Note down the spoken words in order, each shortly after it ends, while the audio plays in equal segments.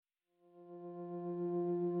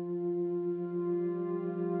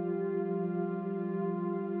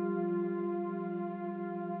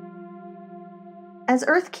As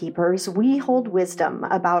Earth Keepers, we hold wisdom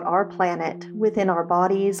about our planet within our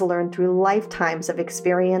bodies learned through lifetimes of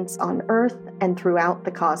experience on Earth and throughout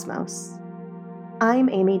the cosmos. I'm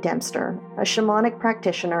Amy Dempster, a shamanic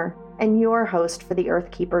practitioner and your host for the Earth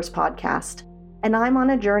Keepers podcast, and I'm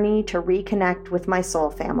on a journey to reconnect with my soul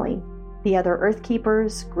family, the other Earth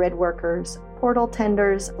Keepers, grid workers, portal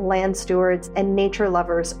tenders, land stewards, and nature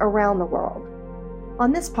lovers around the world.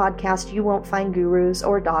 On this podcast, you won't find gurus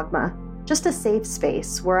or dogma, just a safe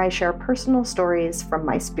space where I share personal stories from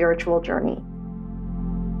my spiritual journey.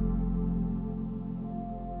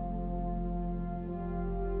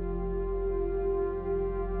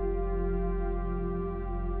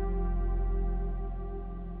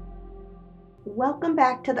 Welcome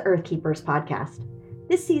back to the Earth Keepers podcast.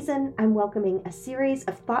 This season, I'm welcoming a series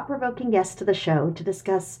of thought-provoking guests to the show to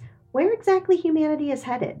discuss where exactly humanity is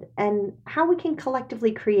headed and how we can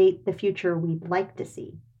collectively create the future we'd like to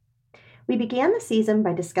see. We began the season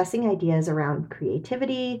by discussing ideas around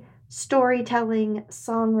creativity, storytelling,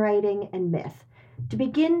 songwriting, and myth to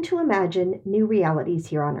begin to imagine new realities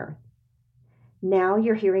here on Earth. Now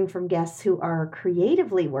you're hearing from guests who are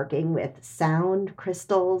creatively working with sound,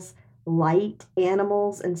 crystals, light,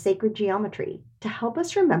 animals, and sacred geometry to help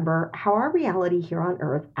us remember how our reality here on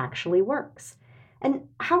Earth actually works and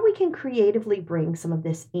how we can creatively bring some of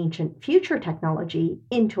this ancient future technology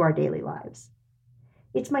into our daily lives.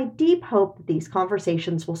 It's my deep hope that these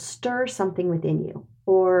conversations will stir something within you,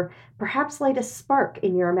 or perhaps light a spark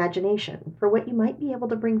in your imagination for what you might be able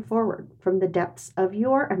to bring forward from the depths of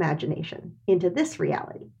your imagination into this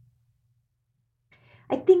reality.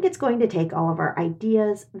 I think it's going to take all of our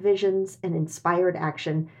ideas, visions, and inspired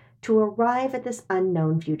action to arrive at this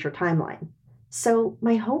unknown future timeline. So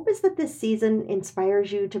my hope is that this season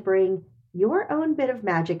inspires you to bring your own bit of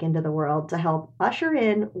magic into the world to help usher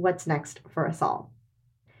in what's next for us all.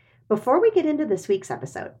 Before we get into this week's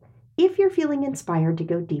episode, if you're feeling inspired to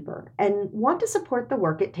go deeper and want to support the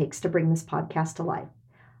work it takes to bring this podcast to life,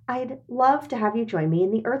 I'd love to have you join me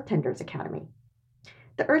in the Earth Tenders Academy.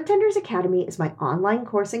 The Earth Tenders Academy is my online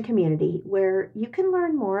course and community where you can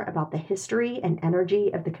learn more about the history and energy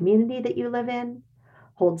of the community that you live in,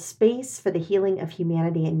 hold space for the healing of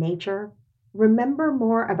humanity and nature, remember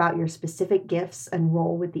more about your specific gifts and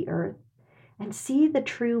role with the Earth, and see the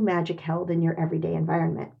true magic held in your everyday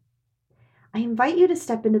environment. I invite you to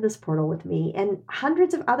step into this portal with me and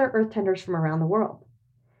hundreds of other Earth Tenders from around the world.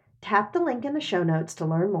 Tap the link in the show notes to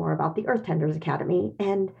learn more about the Earth Tenders Academy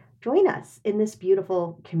and join us in this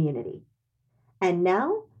beautiful community. And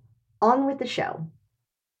now, on with the show.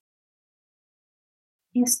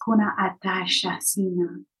 Iskuna atasha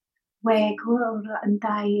sina, we gura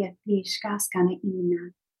andai atishkas kana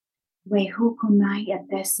ina, we hukunai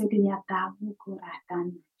atesiriata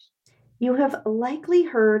wukuratan. You have likely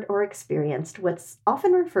heard or experienced what's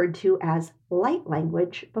often referred to as light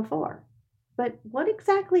language before. But what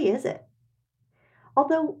exactly is it?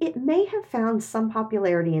 Although it may have found some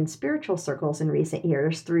popularity in spiritual circles in recent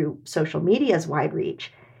years through social media's wide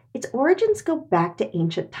reach, its origins go back to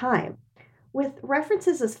ancient time, with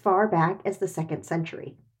references as far back as the 2nd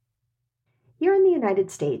century. Here in the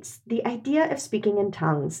United States, the idea of speaking in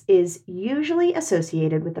tongues is usually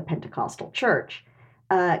associated with the Pentecostal Church,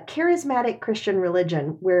 a charismatic Christian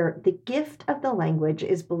religion where the gift of the language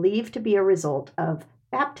is believed to be a result of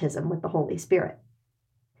baptism with the Holy Spirit.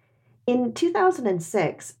 In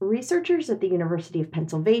 2006, researchers at the University of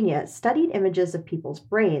Pennsylvania studied images of people's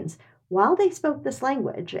brains while they spoke this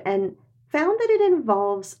language and found that it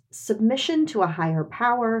involves submission to a higher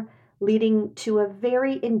power, leading to a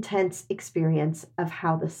very intense experience of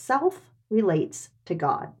how the self relates to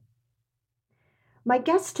God. My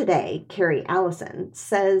guest today, Kari Allison,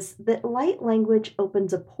 says that light language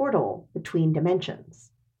opens a portal between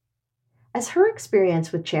dimensions. As her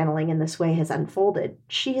experience with channeling in this way has unfolded,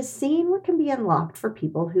 she has seen what can be unlocked for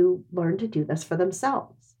people who learn to do this for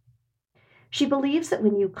themselves. She believes that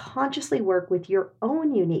when you consciously work with your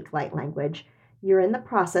own unique light language, you're in the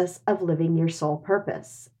process of living your soul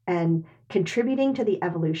purpose and contributing to the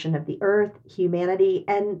evolution of the Earth, humanity,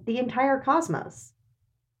 and the entire cosmos.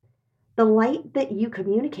 The light that you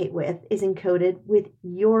communicate with is encoded with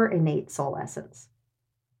your innate soul essence.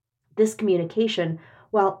 This communication,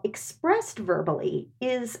 while expressed verbally,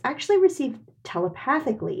 is actually received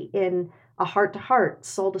telepathically in a heart-to-heart,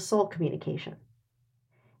 soul-to-soul communication.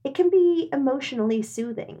 It can be emotionally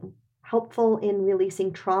soothing, helpful in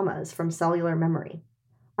releasing traumas from cellular memory,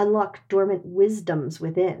 unlock dormant wisdoms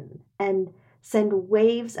within, and send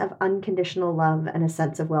waves of unconditional love and a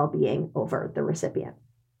sense of well-being over the recipient.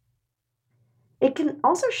 It can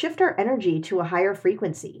also shift our energy to a higher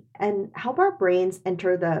frequency and help our brains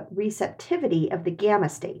enter the receptivity of the gamma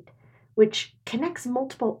state, which connects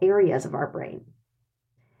multiple areas of our brain.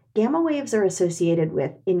 Gamma waves are associated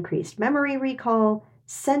with increased memory recall,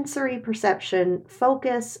 sensory perception,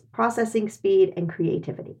 focus, processing speed, and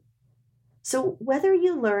creativity. So, whether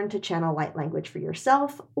you learn to channel light language for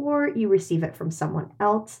yourself or you receive it from someone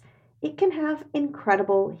else, it can have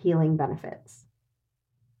incredible healing benefits.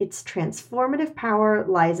 Its transformative power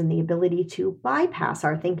lies in the ability to bypass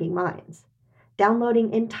our thinking minds,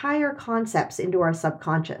 downloading entire concepts into our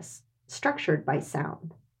subconscious, structured by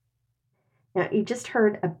sound. Now, you just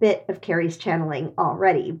heard a bit of Kari's channeling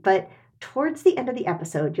already, but towards the end of the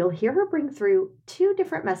episode, you'll hear her bring through two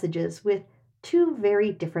different messages with two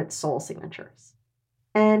very different soul signatures.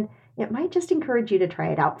 And it might just encourage you to try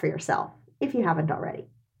it out for yourself if you haven't already.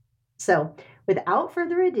 So, without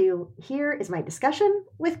further ado, here is my discussion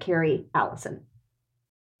with Kari Allison.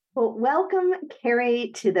 Well, welcome,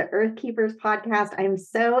 Kari, to the Earth Keepers podcast. I'm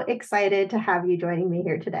so excited to have you joining me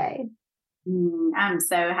here today. I'm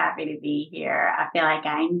so happy to be here. I feel like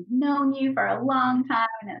I've known you for a long time,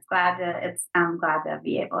 and I'm glad to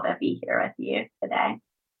be able to be here with you today.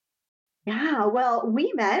 Yeah, well,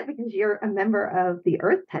 we met because you're a member of the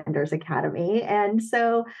Earth Tenders Academy. And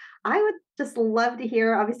so I would just love to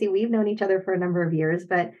hear, obviously, we've known each other for a number of years,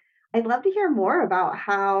 but I'd love to hear more about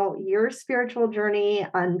how your spiritual journey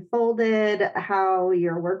unfolded, how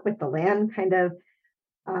your work with the land kind of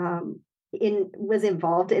was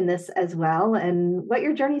involved in this as well, and what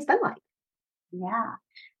your journey's been like. Yeah.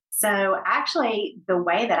 So actually, the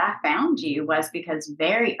way that I found you was because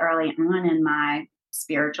very early on in my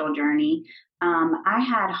spiritual journey, I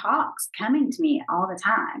had hawks coming to me all the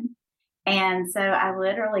time. And so I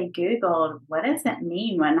literally Googled, what does it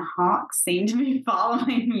mean when hawks seem to be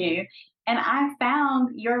following you? And I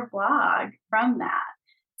found your blog from that.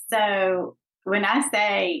 So when I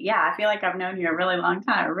say, yeah, I feel like I've known you a really long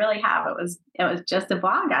time, I really have. It was just a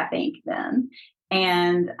blog, I think, then.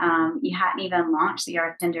 And you hadn't even launched the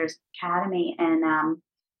Earth Tenders Academy. And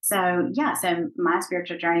so my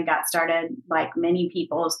spiritual journey got started, like many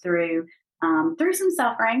people's, through some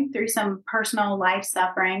suffering, through some personal life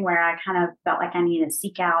suffering, where I kind of felt like I needed to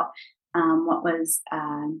seek out what was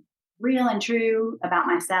real and true about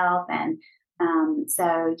myself. And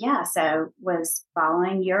so was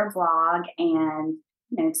following your blog and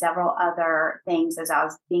several other things as I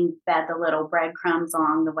was being fed the little breadcrumbs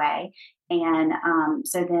along the way. And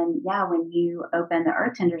so then, when you opened the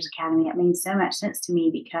Earth Tenders Academy, it made so much sense to me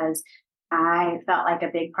because I felt like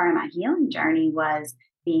a big part of my healing journey was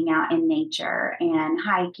being out in nature and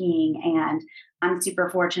hiking. And I'm super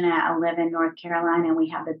fortunate. I live in North Carolina, and we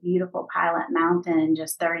have the beautiful Pilot Mountain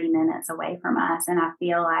just 30 minutes away from us. And I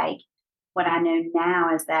feel like what I know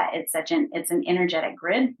now is that it's an energetic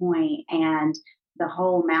grid point, and the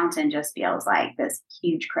whole mountain just feels like this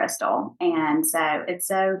huge crystal. And so it's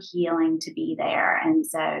so healing to be there, and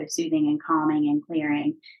so soothing and calming and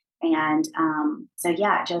clearing. And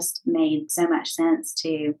it just made so much sense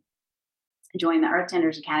to join the Earth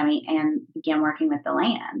Tenders Academy and begin working with the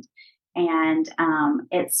land. And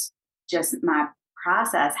it's just, my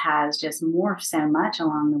process has just morphed so much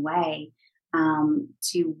along the way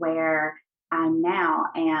to where I now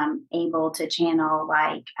am able to channel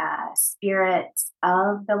spirits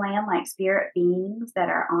of the land, like spirit beings that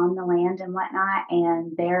are on the land and whatnot,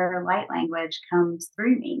 and their light language comes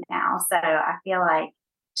through me now. So I feel like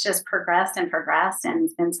it's just progressed, and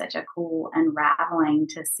it's been such a cool unraveling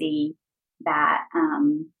to see that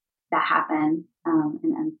happen and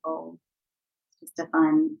unfold. It's just a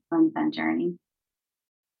fun journey.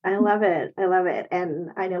 I love it. And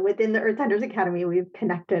I know within the Earth Tenders Academy, we've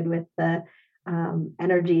connected with the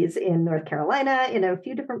energies in North Carolina in a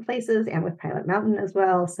few different places, and with Pilot Mountain as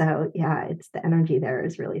well. So it's the energy there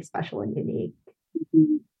is really special and unique.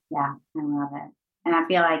 Mm-hmm. Yeah, I love it. And I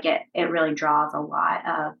feel like it really draws a lot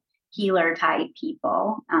of healer type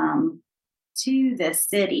people to this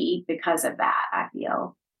city because of that. I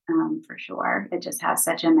feel for sure. It just has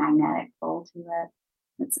such a magnetic pull to it.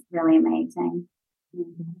 It's really amazing.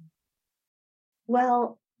 Mm-hmm.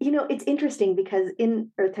 Well, it's interesting because in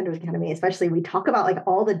Earth Tenders Academy, especially, we talk about like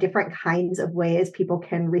all the different kinds of ways people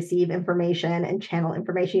can receive information and channel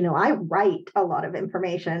information. I write a lot of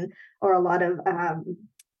information or a lot of,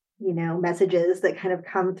 messages that kind of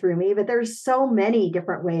come through me, but there's so many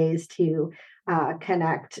different ways to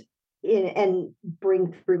connect and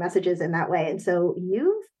bring through messages in that way. And so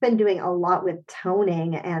you've been doing a lot with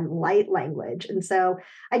toning and light language. And so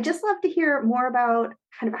I'd just love to hear more about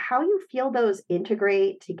kind of how you feel those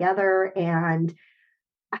integrate together and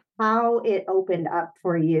how it opened up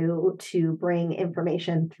for you to bring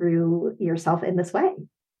information through yourself in this way.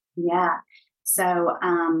 Yeah. So,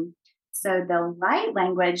 so the light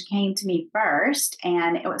language came to me first,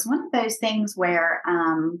 and it was one of those things where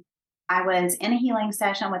I was in a healing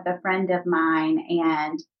session with a friend of mine,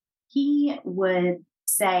 and he would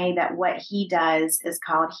say that what he does is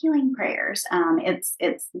called healing prayers.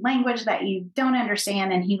 It's language that you don't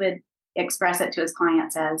understand, and he would express it to his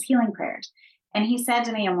clients as healing prayers. And he said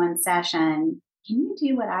to me in one session, "Can you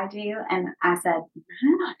do what I do?" And I said, "I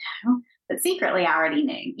don't know." But secretly, I already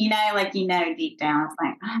knew, like, deep down, it's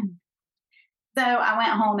like, oh. So I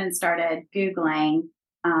went home and started Googling.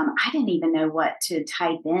 I didn't even know what to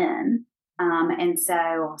type in. And so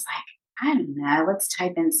I was like, I don't know, let's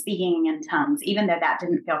type in speaking in tongues, even though that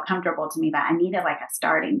didn't feel comfortable to me, but I needed like a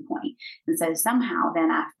starting point. And so somehow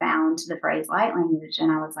then I found the phrase light language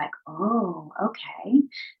and I was like, oh, okay.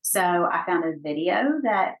 So I found a video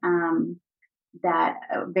that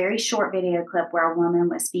a very short video clip where a woman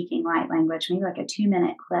was speaking light language, maybe like a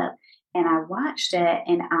 2-minute clip. And I watched it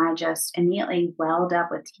and I just immediately welled up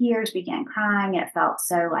with tears, began crying. It felt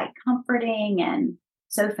so like comforting and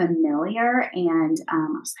so familiar. And I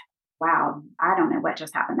was like, wow, I don't know what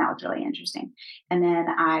just happened. That was really interesting. And then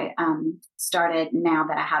I started, now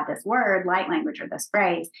that I had this word, light language, or this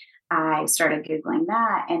phrase, I started Googling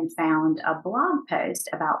that and found a blog post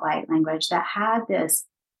about light language that had this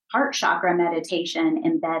heart chakra meditation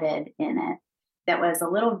embedded in it. That was a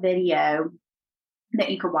little video that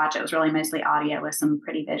you could watch. It was really mostly audio with some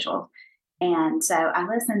pretty visuals. And so I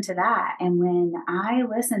listened to that. And when I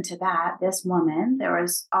listened to that, this woman, there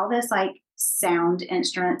was all this like sound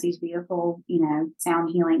instruments, these beautiful, sound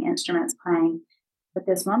healing instruments playing. But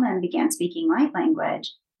this woman began speaking light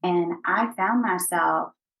language. And I found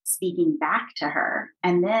myself speaking back to her.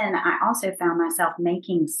 And then I also found myself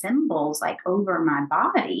making symbols like over my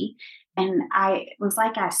body. And I was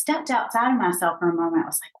like, I stepped outside of myself for a moment. I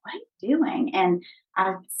was like, what are you doing? And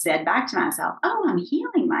I said back to myself, oh, I'm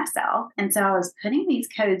healing myself. And so I was putting these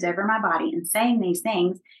codes over my body and saying these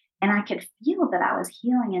things. And I could feel that I was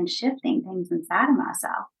healing and shifting things inside of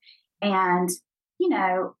myself. And,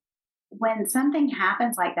 when something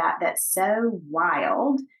happens like that, that's so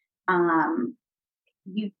wild,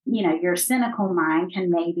 your cynical mind can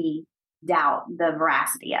maybe doubt the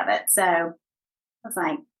veracity of it. So I was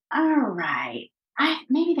like, all right,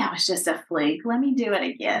 maybe that was just a fluke. Let me do it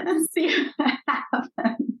again and see what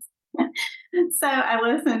happens. So I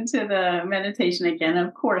listened to the meditation again.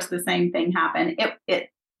 Of course, the same thing happened. It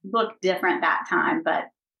looked different that time, but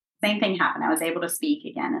same thing happened. I was able to speak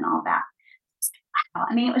again and all that. Wow.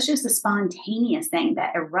 I mean, it was just a spontaneous thing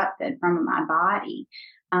that erupted from my body.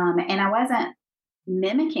 And I wasn't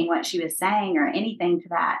mimicking what she was saying or anything to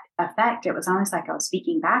that effect. It was almost like I was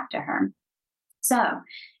speaking back to her. So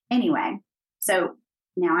anyway, so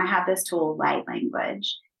now I have this tool, light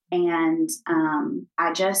language, and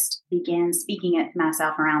I just began speaking it to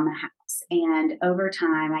myself around the house. And over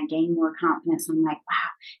time, I gained more confidence. I'm like, wow.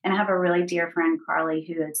 And I have a really dear friend, Kari,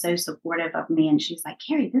 who is so supportive of me. And she's like,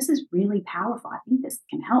 Kari, this is really powerful. I think this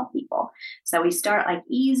can help people. So we start like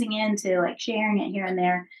easing into like sharing it here and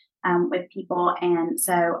there with people. And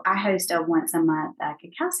so I host a once a month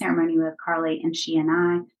cacao ceremony with Kari, and she and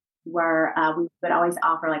I were, we would always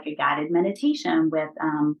offer like a guided meditation with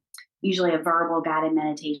usually a verbal guided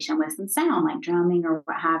meditation with some sound like drumming or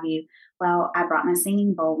what have you. Well, I brought my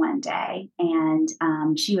singing bowl one day, and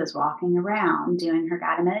she was walking around doing her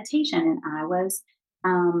guided meditation, and I was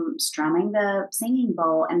strumming the singing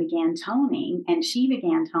bowl and began toning, and she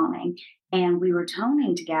began toning, and we were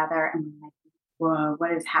toning together, and we were like, whoa,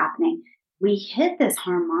 what is happening? We hit this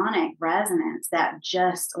harmonic resonance that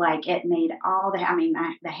just like it made all the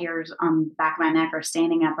hairs on the back of my neck are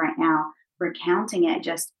standing up right now. Recounting it,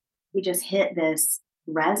 we just hit this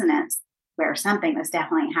resonance where something was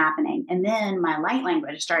definitely happening. And then my light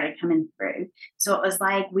language started coming through. So it was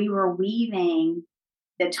like we were weaving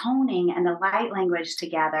the toning and the light language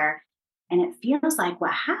together. And it feels like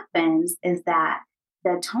what happens is that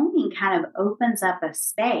the toning kind of opens up a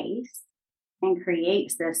space and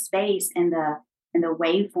creates this space in the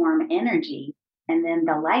waveform energy. And then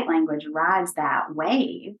the light language rides that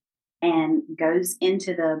wave and goes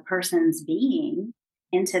into the person's being,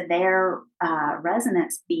 into their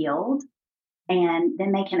resonance field, and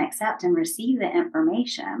then they can accept and receive the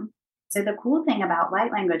information. So the cool thing about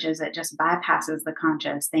light language is it just bypasses the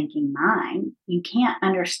conscious thinking mind. You can't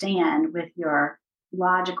understand with your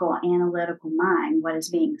logical, analytical mind what is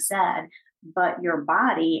being said, but your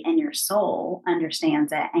body and your soul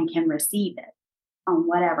understands it and can receive it on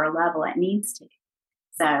whatever level it needs to.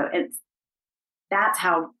 So that's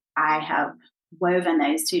how I have woven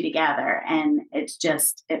those two together, and it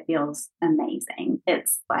feels amazing.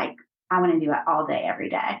 It's like I want to do it all day, every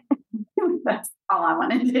day. That's all I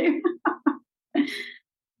want to do.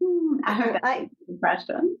 I hope Well, that's a good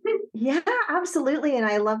impression. yeah, absolutely. And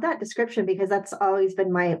I love that description because that's always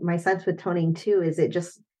been my sense with toning too, is it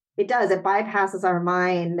bypasses our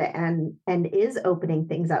mind and is opening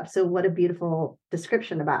things up. So what a beautiful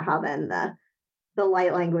description about how then the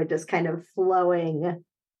light language is kind of flowing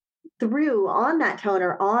through on that tone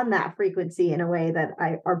or on that frequency in a way that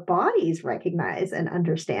our bodies recognize and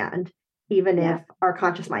understand, even Yeah, if our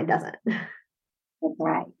conscious mind doesn't. that's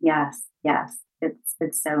right. Yes, yes.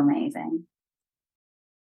 It's so amazing.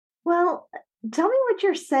 Well, tell me what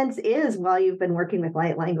your sense is while you've been working with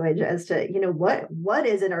light language as to, what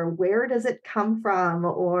is it or where does it come from?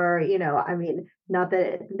 Or, I mean, not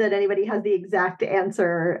that anybody has the exact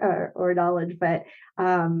answer or knowledge, but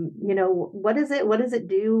what is it? What does it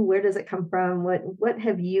do? Where does it come from? What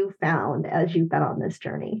have you found as you've been on this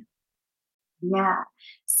journey? Yeah.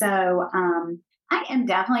 So I am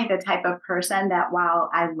definitely the type of person that while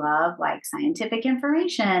I love like scientific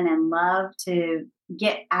information and love to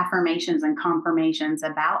get affirmations and confirmations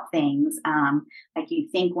about things, like you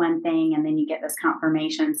think one thing and then you get this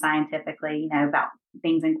confirmation scientifically, about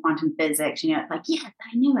things in quantum physics, it's like, yes,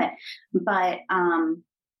 I knew it.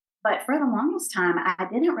 But for the longest time, I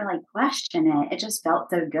didn't really question it. It just felt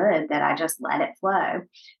so good that I just let it flow.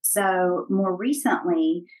 So, more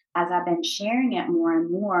recently, as I've been sharing it more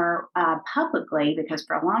and more publicly, because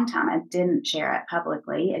for a long time I didn't share it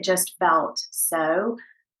publicly, it just felt so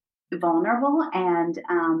vulnerable. And,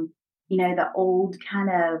 the old kind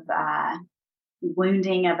of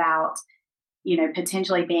wounding about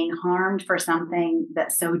potentially being harmed for something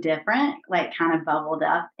that's so different, like kind of bubbled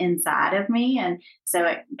up inside of me. And so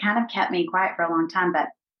it kind of kept me quiet for a long time. But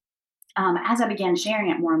as I began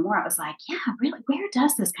sharing it more and more, I was like, yeah, really, where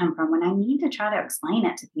does this come from? When I need to try to explain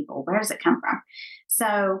it to people, where does it come from?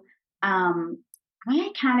 So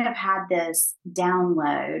I kind of had this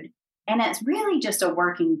download, and it's really just a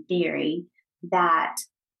working theory that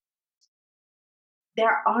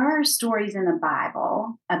there are stories in the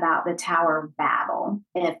Bible about the Tower of Babel,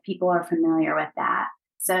 if people are familiar with that.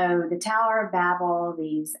 So, the Tower of Babel,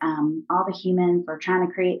 these all the humans were trying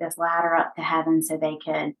to create this ladder up to heaven so they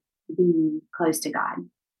could be close to God.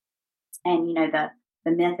 And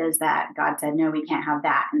the myth is that God said, "No, we can't have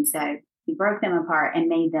that," and so He broke them apart and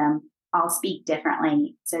made them all speak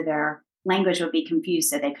differently, so their language would be confused,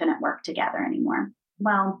 so they couldn't work together anymore.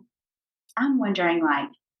 Well, I'm wondering, like,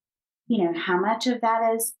 how much of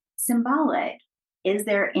that is symbolic? Is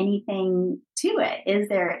there anything to it? Is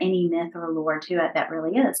there any myth or lore to it that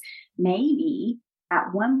really is? Maybe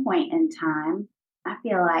at one point in time, I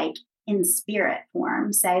feel like in spirit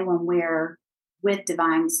form, say when we're with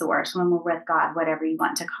divine source, when we're with God, whatever you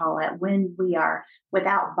want to call it, when we are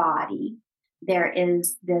without body, there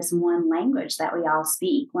is this one language that we all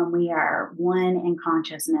speak. When we are one in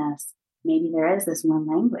consciousness, maybe there is this one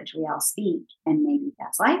language we all speak, and maybe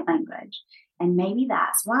that's light language. And maybe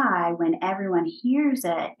that's why when everyone hears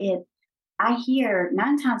it, I hear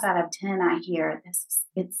 9 times out of 10, I hear this,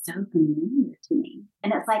 it's so familiar to me.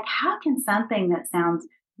 And it's like, how can something that sounds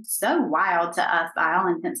so wild to us by all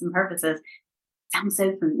intents and purposes sound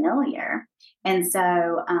so familiar? And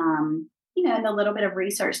so, in the little bit of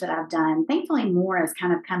research that I've done, thankfully more is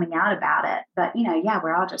kind of coming out about it. But, yeah,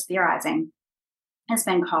 we're all just theorizing. It's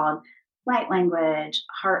been called light language,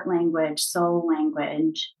 heart language, soul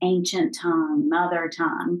language, ancient tongue, mother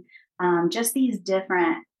tongue, just these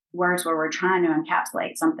different words where we're trying to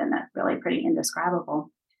encapsulate something that's really pretty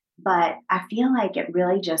indescribable. But I feel like it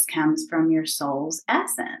really just comes from your soul's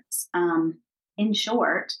essence. In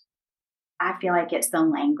short, I feel like it's the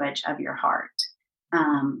language of your heart.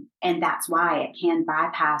 And that's why it can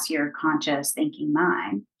bypass your conscious thinking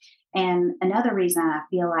mind. And another reason I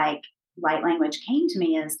feel like light language came to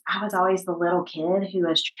me is I was always the little kid who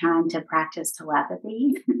was trying to practice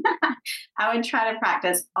telepathy. I would try to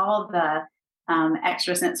practice all the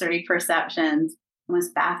extrasensory perceptions and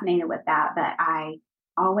was fascinated with that. But I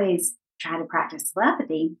always try to practice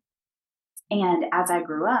telepathy. And as I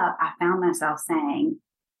grew up, I found myself saying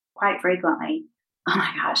quite frequently, oh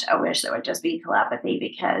my gosh, I wish there would just be telepathy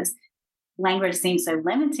because language seems so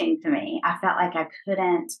limiting to me. I felt like I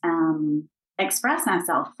couldn't express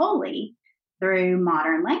myself fully through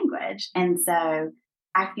modern language. And so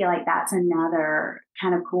I feel like that's another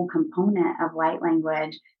kind of cool component of light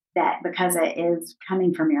language that because it is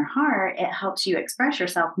coming from your heart, it helps you express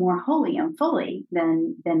yourself more wholly and fully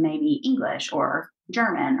than maybe English or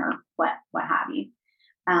German or what have you.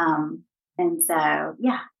 And so,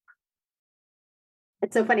 yeah.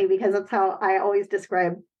 It's so funny because that's how I always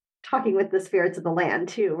describe talking with the spirits of the land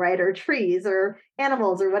too, right? Or trees or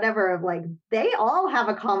animals or whatever, of like, they all have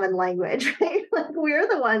a common language, right? Like we're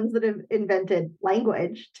the ones that have invented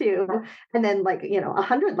language too. And then like,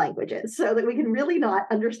 100 languages so that we can really not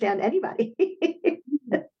understand anybody.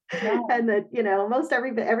 Yeah. And that, most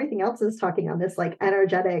everything else is talking on this like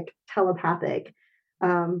energetic, telepathic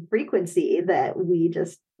frequency that we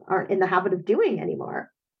just aren't in the habit of doing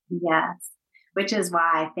anymore. Yes. Which is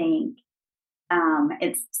why I think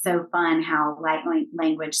it's so fun how light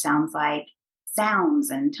language sounds like sounds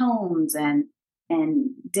and tones and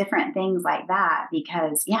different things like that.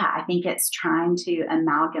 Because I think it's trying to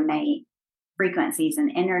amalgamate frequencies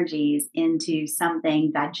and energies into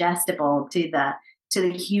something digestible to the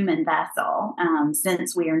human vessel.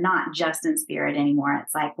 Since we are not just in spirit anymore,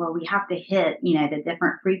 it's like, well, we have to hit the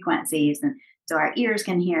different frequencies, and so our ears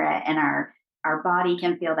can hear it, and our body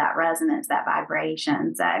can feel that resonance, that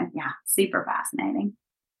vibration. So super fascinating.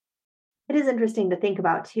 It is interesting to think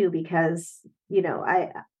about too, because,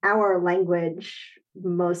 our language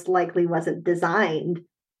most likely wasn't designed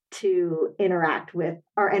to interact with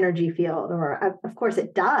our energy field, or of course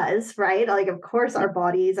it does, right? Like, of course our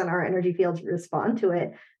bodies and our energy fields respond to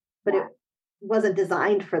it, but it wasn't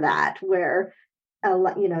designed for that, where,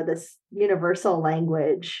 this universal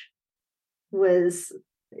language was,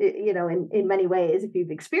 in many ways, if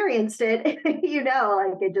you've experienced it,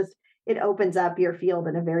 like it opens up your field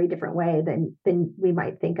in a very different way than we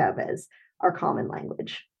might think of as our common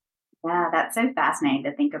language. Yeah, that's so fascinating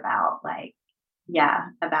to think about. Like,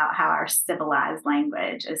 about how our civilized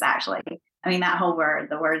language is actually, I mean, that whole word,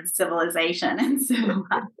 the word civilization. And so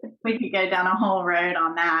we could go down a whole road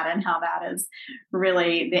on that and how that is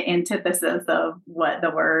really the antithesis of what the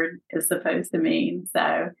word is supposed to mean.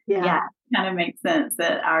 So, it kind of makes sense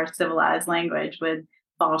that our civilized language would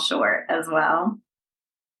fall short as well.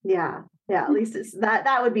 Yeah. Yeah. At least it's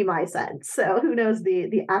that would be my sense. So who knows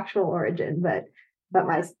the actual origin, but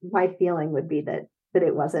my feeling would be that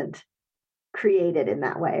it wasn't created in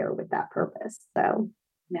that way or with that purpose. So,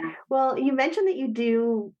 well, you mentioned that you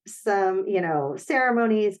do some,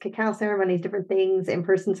 ceremonies, cacao ceremonies, different things in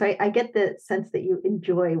person. So I get the sense that you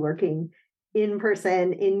enjoy working in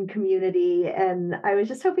person, in community. And I was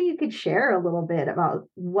just hoping you could share a little bit about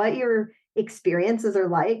what your experiences are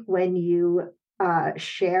like when you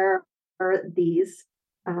share these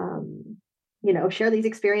share these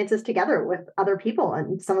experiences together with other people,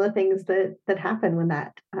 and some of the things that happen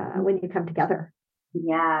when you come together.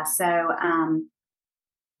 So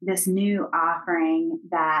this new offering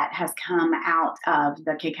that has come out of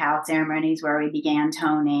the cacao ceremonies, where we began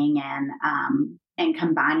toning and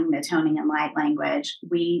combining the toning and light language,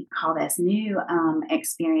 we call this new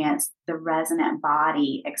experience the resonant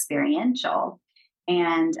body experiential.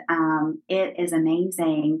 And it is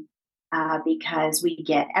amazing because we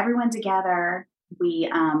get everyone together.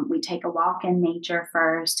 We take a walk in nature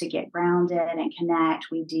first to get grounded and connect.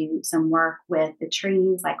 We do some work with the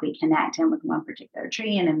trees, like we connect in with one particular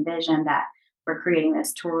tree and envision that we're creating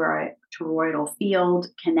this toroidal field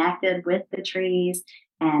connected with the trees,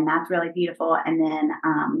 and that's really beautiful. And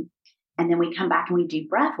then we come back and we do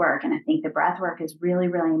breath work, and I think the breath work is really,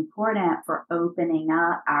 really important for opening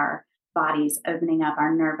up our bodies, opening up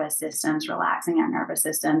our nervous systems, relaxing our nervous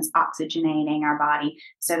systems, oxygenating our body.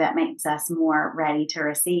 So that makes us more ready to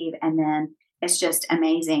receive. And then it's just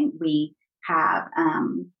amazing. We have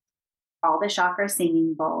all the chakra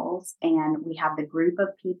singing bowls, and we have the group of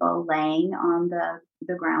people laying on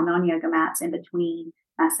the ground on yoga mats in between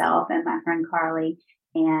myself and my friend Kari.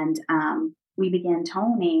 And we begin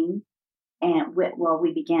toning, and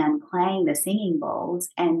we began playing the singing bowls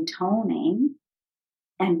and toning.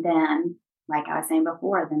 And then, like I was saying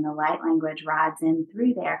before, then the light language rides in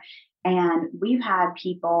through there. And we've had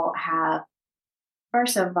people have,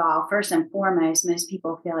 first and foremost, most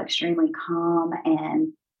people feel extremely calm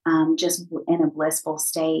and just in a blissful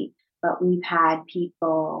state. But we've had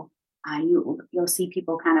people, you'll see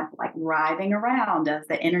people kind of like writhing around as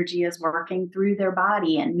the energy is working through their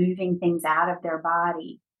body and moving things out of their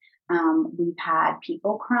body. We've had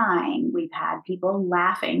people crying. We've had people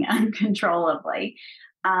laughing uncontrollably.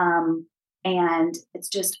 And it's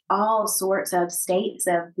just all sorts of states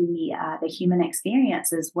of the human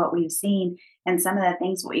experience is what we've seen. And some of the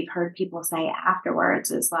things we've heard people say afterwards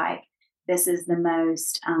is like, this is the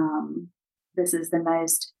most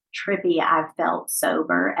trippy I've felt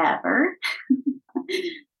sober ever.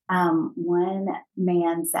 One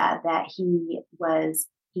man said that he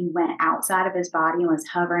went outside of his body and was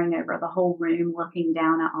hovering over the whole room, looking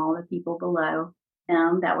down at all the people below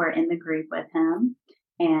him that were in the group with him.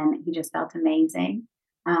 And he just felt amazing.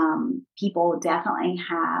 People definitely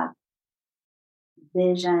have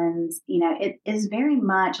visions. It is very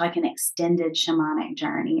much like an extended shamanic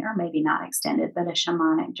journey, or maybe not extended, but a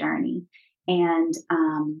shamanic journey. And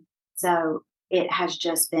so it has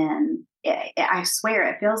just been, I swear,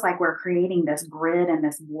 it feels like we're creating this grid and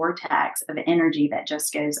this vortex of energy that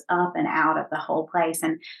just goes up and out of the whole place.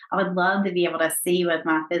 And I would love to be able to see with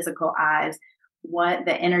my physical eyes what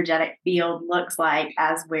the energetic field looks like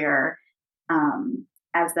um,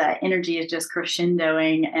 as the energy is just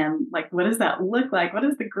crescendoing, and like, what does that look like? What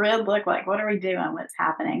does the grid look like? What are we doing? What's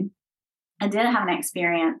happening? I did have an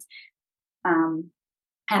experience um,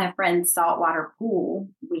 at a friend's saltwater pool.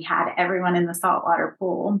 We had everyone in the saltwater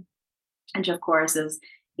pool, which of course is,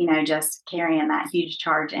 just carrying that huge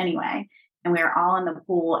charge anyway. And we were all in the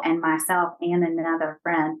pool, and myself and another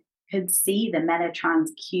friend could see the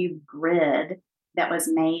Metatron's cube grid that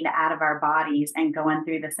was made out of our bodies and going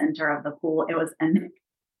through the center of the pool. It was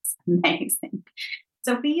amazing.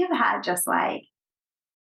 So we have had just like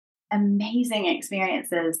amazing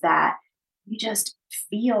experiences that you just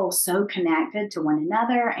feel so connected to one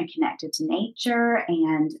another and connected to nature,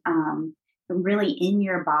 and really in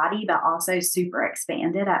your body, but also super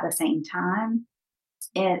expanded at the same time.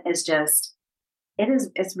 It's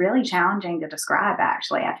really challenging to describe,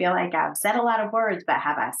 actually. I feel like I've said a lot of words, but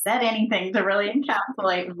have I said anything to really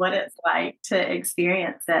encapsulate what it's like to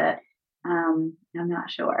experience it? I'm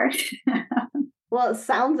not sure. Well, it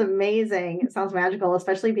sounds amazing. It sounds magical,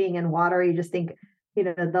 especially being in water. You just think,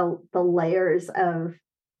 the layers of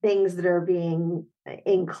things that are being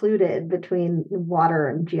included between water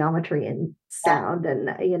and geometry and sound, and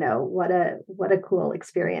what a cool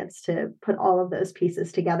experience to put all of those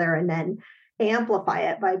pieces together and then amplify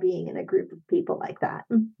it by being in a group of people like that.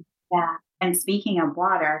 Yeah. And speaking of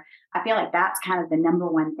water, I feel like that's kind of the number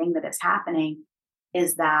one thing that is happening,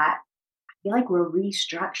 is that I feel like we're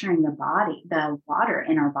restructuring the water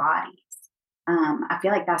in our bodies. I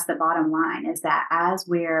feel like that's the bottom line, is that as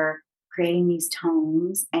we're creating these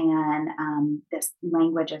tones, and this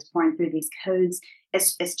language is pouring through these codes,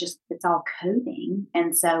 it's all coding.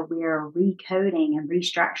 And so we're recoding and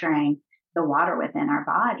restructuring the water within our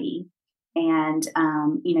body, and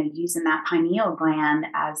using that pineal gland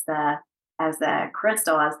as the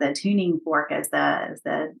crystal, as the tuning fork, as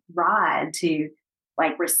the rod to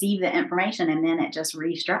like receive the information, and then it just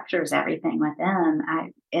restructures everything within.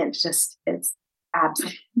 It's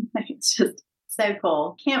absolutely, it's just so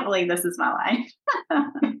cool. Can't believe this is my life.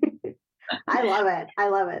 I love it. I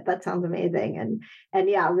love it. That sounds amazing. And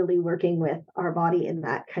yeah, really working with our body in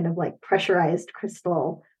that kind of like pressurized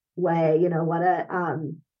crystal way. What a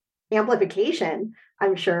amplification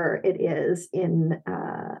I'm sure it is in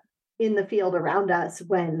the field around us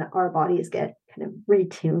when our bodies get kind of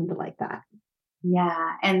retuned like that.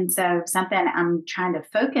 Yeah. And so something I'm trying to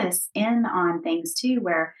focus in on things too,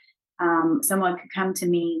 where someone could come to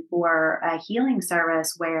me for a healing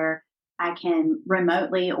service where I can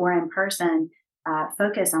remotely or in person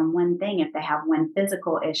focus on one thing. If they have one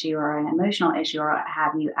physical issue or an emotional issue or what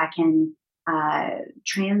have you, I can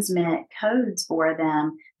transmit codes for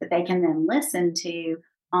them that they can then listen to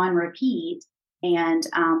on repeat. And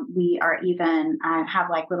I have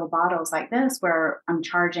like little bottles like this where I'm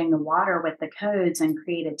charging the water with the codes and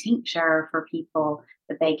create a tincture for people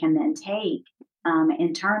that they can then take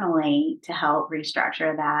internally to help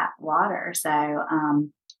restructure that water. So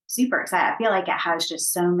super excited. I feel like it has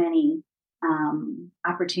just so many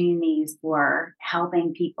opportunities for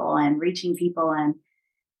helping people and reaching people, and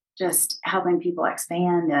just helping people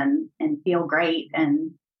expand and feel great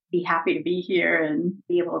and be happy to be here and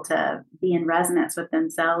be able to be in resonance with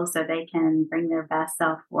themselves so they can bring their best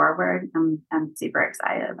self forward. I'm super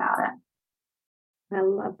excited about it. I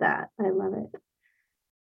love that. I love it.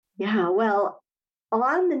 Yeah. Well,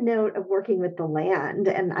 on the note of working with the land,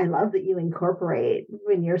 and I love that you incorporate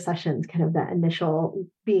in your sessions kind of that initial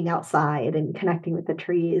being outside and connecting with the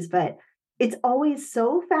trees, but it's always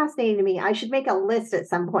so fascinating to me. I should make a list at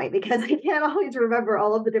some point because I can't always remember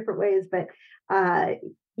all of the different ways, but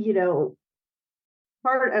you know,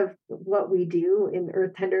 part of what we do in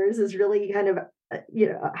Earth Tenders is really kind of,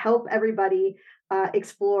 help everybody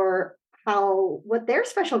explore what their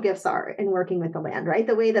special gifts are in working with the land, right?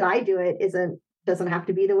 The way that I do it doesn't have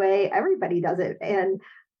to be the way everybody does it. And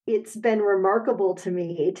it's been remarkable to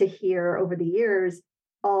me to hear over the years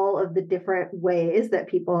all of the different ways that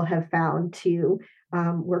people have found to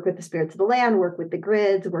work with the spirits of the land, work with the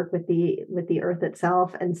grids, work with the earth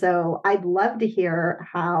itself. And so I'd love to hear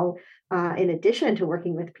how, in addition to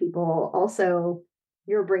working with people, also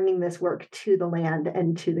you're bringing this work to the land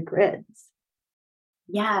and to the grids.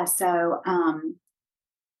 Yeah. So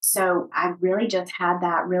So I really just had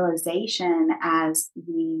that realization as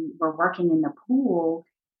we were working in the pool.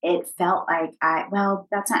 It felt like well,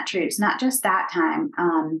 that's not true. It's not just that time.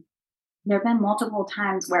 There have been multiple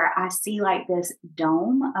times where I see like this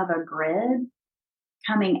dome of a grid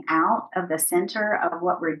coming out of the center of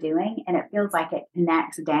what we're doing. And it feels like it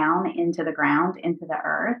connects down into the ground, into the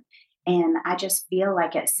earth. And I just feel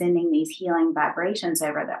like it's sending these healing vibrations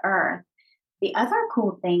over the earth. The other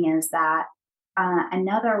cool thing is that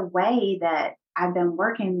another way that I've been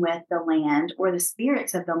working with the land or the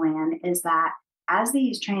spirits of the land is that as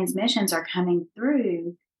these transmissions are coming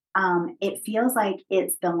through, it feels like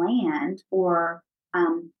it's the land or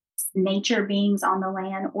nature beings on the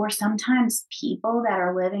land, or sometimes people that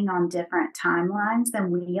are living on different timelines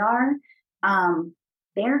than we are.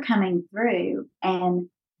 They're coming through and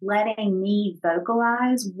letting me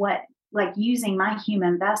vocalize what, like using my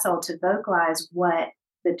human vessel to vocalize what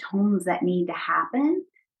the tones that need to happen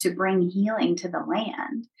to bring healing to the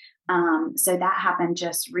land. So that happened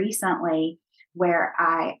just recently where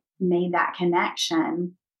I made that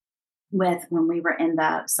connection with when we were in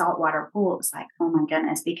the saltwater pool. It was like, oh my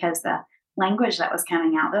goodness, because the language that was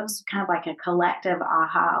coming out, that was kind of like a collective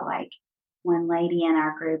aha. Like one lady in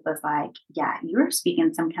our group was like, yeah, you were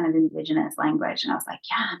speaking some kind of indigenous language. And I was like,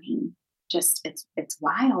 yeah, I mean, just it's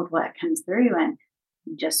wild what comes through, and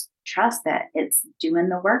just trust that it's doing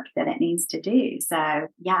the work that it needs to do. So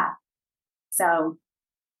yeah. So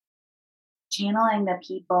channeling the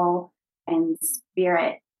people and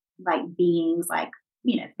spirit like beings, like,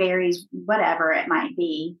 fairies, whatever it might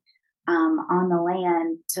be, on the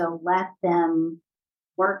land, to let them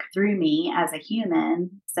work through me as a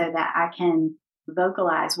human so that I can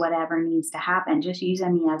vocalize whatever needs to happen. Just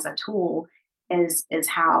using me as a tool is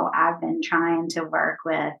how I've been trying to work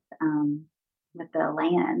with the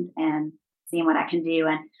land and seeing what I can do.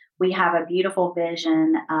 And we have a beautiful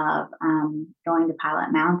vision of going to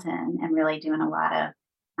Pilot Mountain and really doing a lot of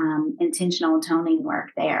intentional toning work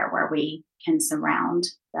there, where we can surround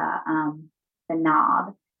the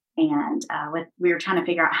knob. And we were trying to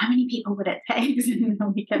figure out how many people would it take, so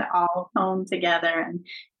we could all tone together and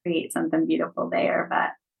create something beautiful there. But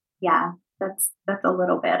yeah, that's a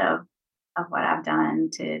little bit of what I've done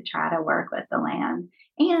to try to work with the land,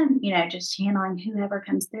 and just channeling whoever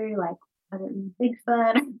comes through, like whether it be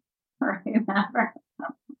Bigfoot or whomever.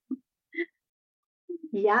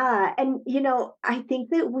 Yeah. And,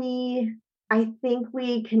 I think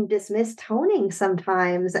we can dismiss toning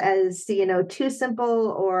sometimes as, too simple,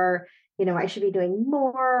 or, I should be doing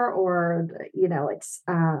more, or,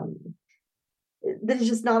 that is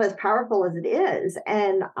just not as powerful as it is.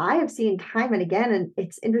 And I have seen time and again, and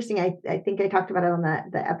it's interesting. I think I talked about it on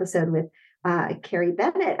the episode with Kari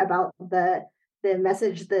Bennett about the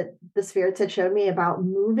message that the spirits had showed me about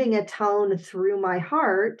moving a tone through my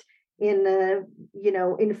heart in a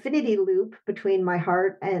infinity loop between my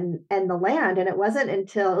heart and the land. And it wasn't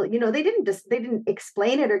until they didn't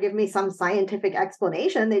explain it or give me some scientific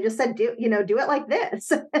explanation. They just said, do it like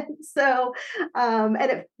this. And so and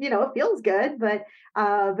it feels good, but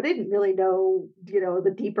I didn't really know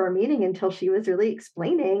the deeper meaning until she was really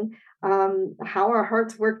explaining how our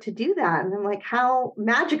hearts work to do that. And I'm like, how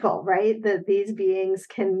magical, right, that these beings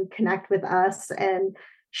can connect with us and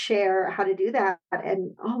share how to do that.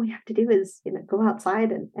 And all we have to do is go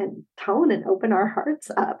outside and tone and open our hearts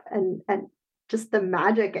up, and just the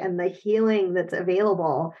magic and the healing that's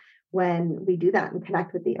available when we do that and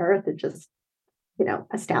connect with the earth. It just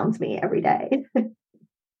astounds me every day.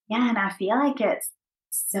 Yeah, and I feel like it's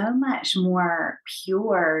so much more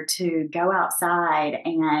pure to go outside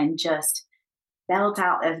and just belt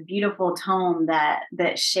out this beautiful tone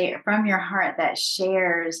that share from your heart, that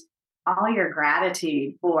shares all your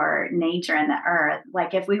gratitude for nature and the earth.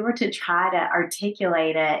 Like if we were to try to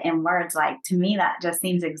articulate it in words, like to me that just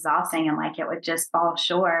seems exhausting, and like it would just fall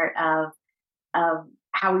short of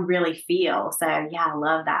how we really feel. So yeah, I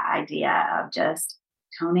love that idea of just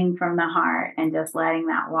toning from the heart and just letting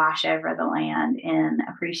that wash over the land in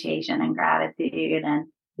appreciation and gratitude and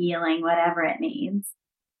healing whatever it needs.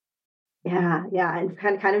 Yeah, yeah, and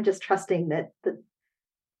kind of just trusting that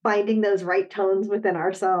finding those right tones within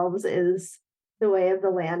ourselves is the way of the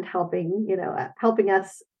land helping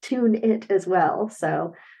us tune it as well.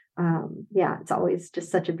 So yeah, it's always just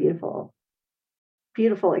such a beautiful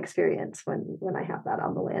experience when I have that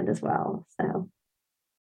on the land as well. So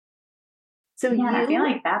Yeah, and I feel you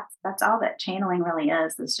like that's all that channeling really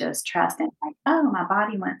is just trusting, like, oh, my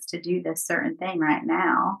body wants to do this certain thing right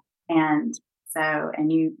now. And so,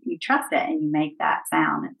 and you trust it and you make that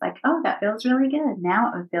sound. It's like, oh, that feels really good.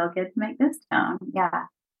 Now it would feel good to make this tone. Yeah.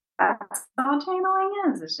 That's all channeling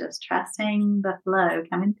is. It's just trusting the flow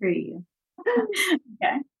coming through you.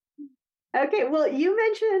 Okay. Okay, well, you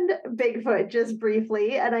mentioned Bigfoot just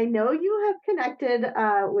briefly, and I know you have connected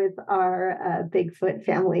with our Bigfoot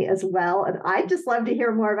family as well. And I'd just love to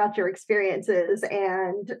hear more about your experiences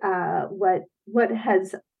and what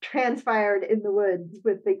has transpired in the woods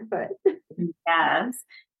with Bigfoot. Yes.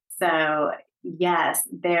 So, yes,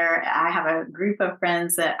 there I have a group of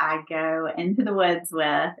friends that I go into the woods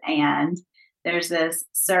with, and there's this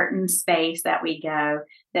certain space that we go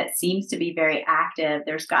that seems to be very active.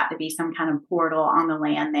 There's got to be some kind of portal on the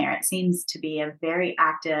land there. It seems to be a very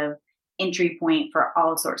active entry point for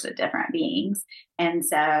all sorts of different beings. And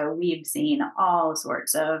so we've seen all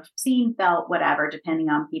sorts of seen, felt, whatever, depending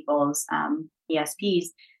on people's ESPs,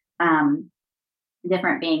 um,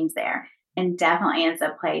 different beings there, and definitely is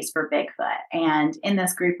a place for Bigfoot. And in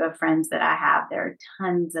this group of friends that I have, there are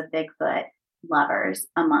tons of Bigfoot lovers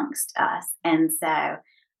amongst us. And so,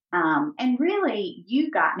 and really,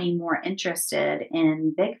 you got me more interested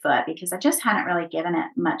in Bigfoot because I just hadn't really given it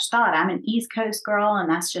much thought. I'm an East Coast girl, and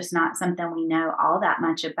that's just not something we know all that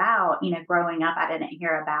much about. You know, growing up, I didn't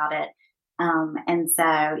hear about it. And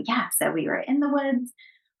so, yeah, so we were in the woods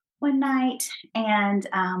one night, and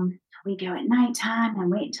we go at nighttime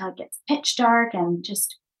and wait until it gets pitch dark and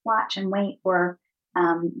just watch and wait for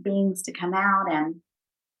beings to come out. And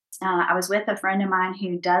I was with a friend of mine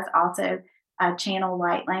who does also channel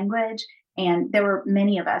light language. And there were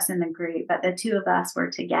many of us in the group, but the two of us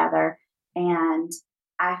were together. And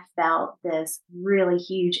I felt this really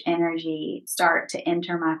huge energy start to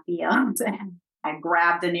enter my field. And I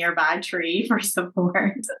grabbed a nearby tree for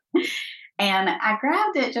support. And I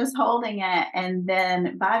grabbed it just holding it. And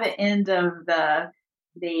then by the end of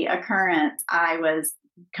the occurrence, I was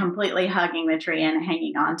completely hugging the tree and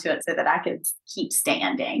hanging on to it so that I could keep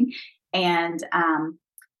standing. And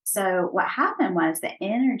so what happened was the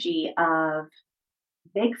energy of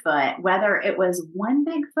Bigfoot, whether it was one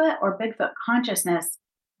Bigfoot or Bigfoot consciousness,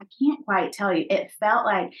 I can't quite tell you. It felt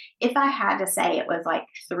like, if I had to say, it was like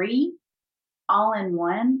three all in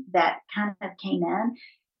one that kind of came in.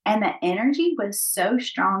 And the energy was so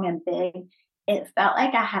strong and big, it felt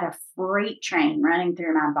like I had a freight train running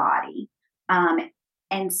through my body. Um,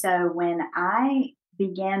 and so when I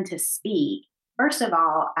began to speak, first of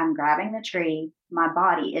all, I'm grabbing the tree. My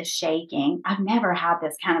body is shaking. I've never had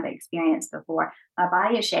this kind of experience before. My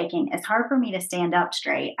body is shaking. It's hard for me to stand up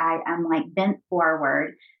straight. I'm like bent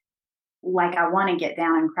forward, like I want to get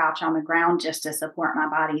down and crouch on the ground just to support my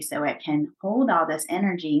body so it can hold all this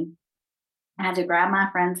energy. I had to grab my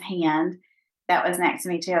friend's hand that was next to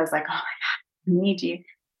me too. I was like, oh my God, I need you.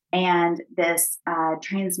 And this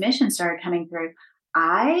transmission started coming through.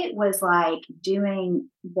 I was like doing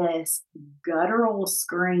this guttural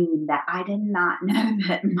scream that I did not know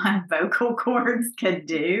that my vocal cords could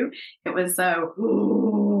do. It was so,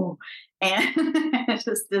 ooh. And it's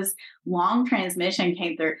just this long transmission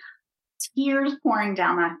came through, tears pouring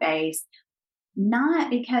down my face, not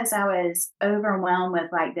because I was overwhelmed with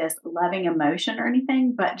like this loving emotion or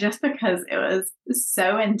anything, but just because it was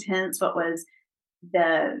so intense. What was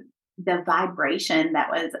the vibration that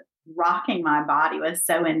was rocking my body was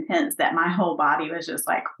so intense that my whole body was just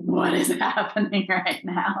like, what is happening right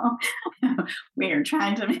now? We are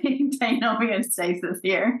trying to maintain homeostasis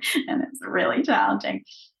here, and it's really challenging.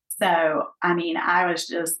 So, I mean, I was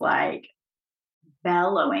just like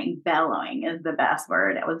bellowing is the best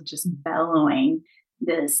word. It was just bellowing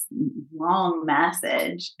this long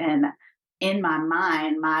message. And in my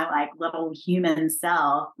mind, my like little human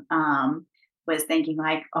self was thinking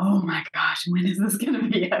like, oh my gosh, when is this going to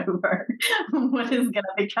be over? What is going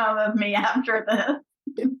to become of me after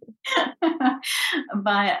this?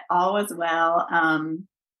 But all was well.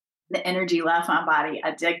 The energy left my body.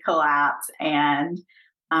 I did collapse and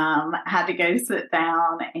had to go sit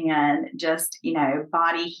down and just,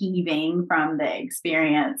 body heaving from the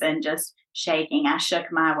experience and just shaking. I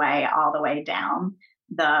shook my way all the way down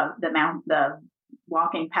the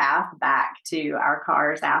walking path back to our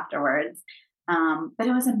cars afterwards. But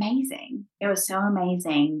it was amazing. It was so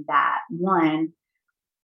amazing that, one,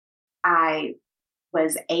 I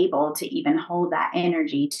was able to even hold that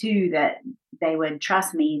energy. Two, that they would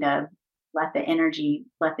trust me to let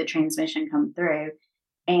the transmission come through.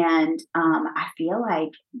 And I feel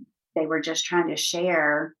like they were just trying to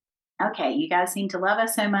share, okay, you guys seem to love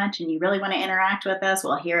us so much and you really want to interact with us.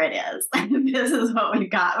 Well, here it is. This is what we've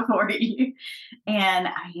got for you. And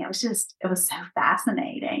I mean, it was so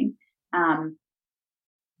fascinating.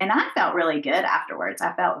 And I felt really good afterwards.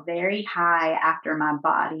 I felt very high after my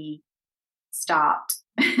body stopped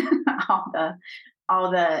all all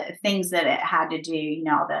the things that it had to do,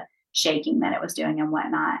 all the shaking that it was doing and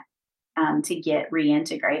whatnot, to get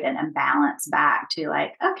reintegrated and balanced back to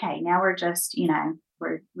like, okay, now we're just,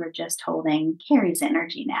 we're just holding Kari's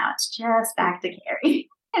energy now. It's just back to Kari.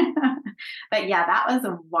 But yeah, that was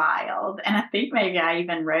wild. And I think maybe I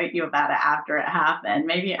even wrote you about it after it happened.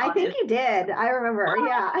 Maybe I think you did. I remember.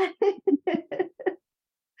 Yeah.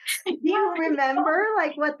 Do you remember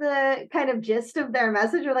like what the kind of gist of their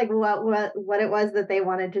message or like what it was that they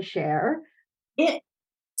wanted to share?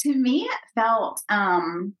 To me,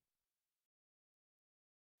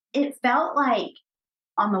 it felt like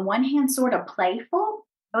on the one hand, sort of playful.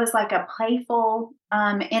 It was like a playful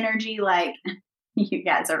energy, like, you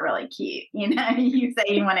guys are really cute. You say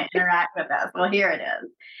you want to interact with us. Well, here it is.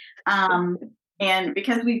 And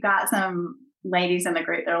because we've got some ladies in the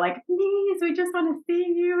group, they're like, please, we just want to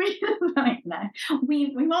see you. Like, no,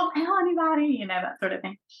 we won't tell anybody, that sort of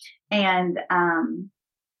thing. And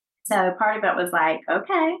so part of it was like,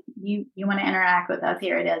 okay, you want to interact with us,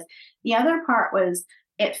 here it is. The other part was,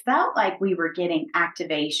 it felt like we were getting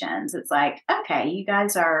activations. It's like, okay, you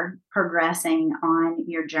guys are progressing on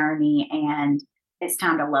your journey and it's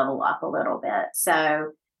time to level up a little bit.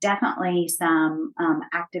 So definitely some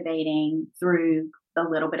activating through a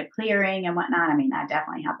little bit of clearing and whatnot. I mean, I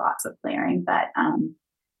definitely have lots of clearing, but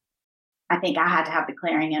I think I had to have the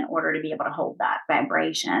clearing in order to be able to hold that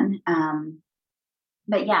vibration.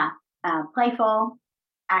 But yeah, playful,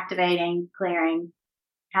 activating, clearing,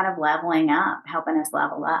 kind of leveling up, helping us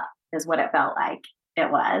level up is what it felt like it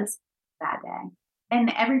was that day. And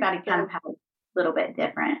everybody kind of had a little bit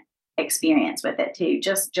different experience with it too,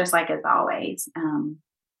 just like as always.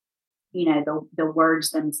 The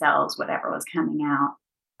words themselves, whatever was coming out,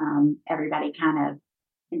 everybody kind of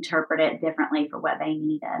interpreted it differently for what they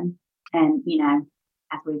needed. And,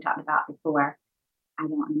 as we've talked about before, I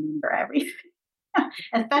don't remember everything,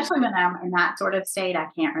 especially when I'm in that sort of state. I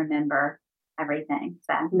can't remember everything.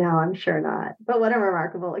 So no, I'm sure not. But what a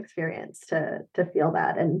remarkable experience to feel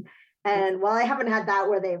that. And while I haven't had that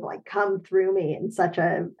where they've like come through me in such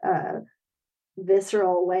a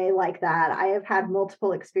visceral way like that, I have had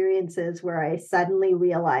multiple experiences where I suddenly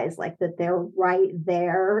realize like that they're right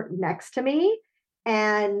there next to me.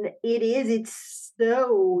 And it's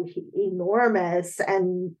so enormous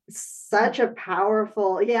and such a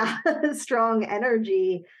powerful, strong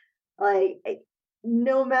energy. Like,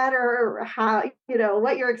 no matter how,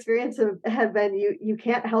 what your experience have been, you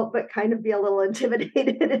can't help but kind of be a little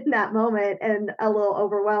intimidated in that moment and a little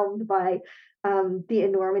overwhelmed by the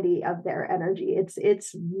enormity of their energy.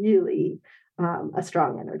 It's really a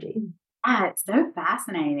strong energy. Yeah, it's so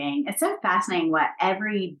fascinating. It's so fascinating what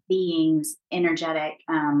every being's energetic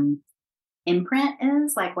imprint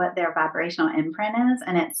is, like what their vibrational imprint is.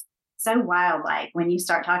 And it's so wild. Like when you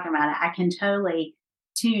start talking about it, I can totally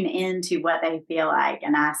tune into what they feel like.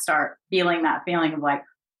 And I start feeling that feeling of like,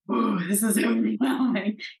 oh, this is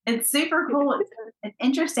overwhelming. It's super cool. It's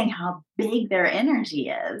interesting how big their energy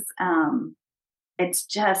is. It's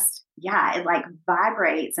just, it like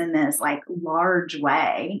vibrates in this like large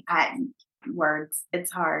way.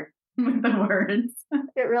 It's hard with the words.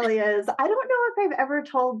 It really is. I don't know if I've ever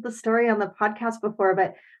told the story on the podcast before,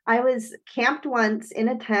 but I was camped once in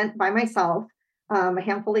a tent by myself a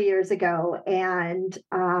handful of years ago, and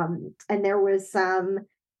there was some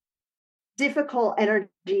difficult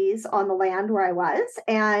energies on the land where I was,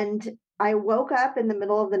 and I woke up in the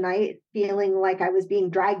middle of the night feeling like I was being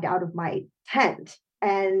dragged out of my tent.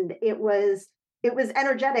 And it was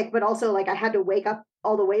energetic, but also like I had to wake up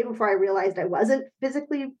all the way before I realized I wasn't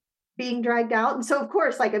physically being dragged out. And so of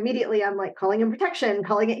course, like immediately I'm like calling in protection,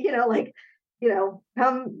 calling it,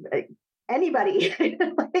 come anybody,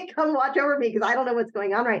 like come watch over me because I don't know what's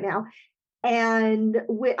going on right now. And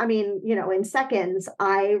in seconds,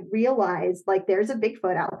 I realized like there's a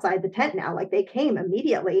Bigfoot outside the tent now. Like they came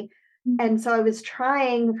immediately. And so I was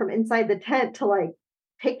trying from inside the tent to like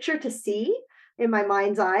picture to see in my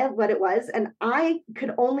mind's eye what it was. And I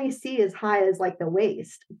could only see as high as like the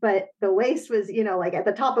waist, but the waist was, like at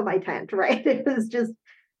the top of my tent, right? It was just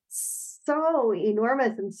so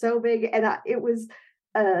enormous and so big. And I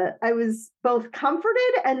was both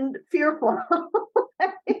comforted and fearful.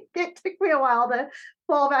 It took me a while to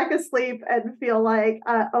fall back asleep and feel like,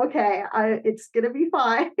 okay, it's going to be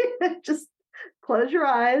fine. Just close your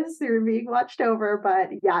eyes. You're being watched over. But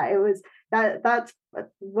yeah, it was that's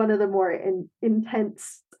one of the more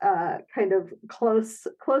intense kind of close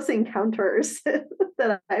encounters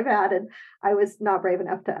that I've had. And I was not brave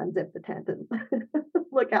enough to unzip the tent and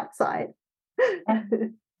look outside. I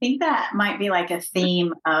think that might be like a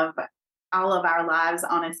theme of all of our lives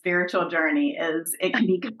on a spiritual journey is it can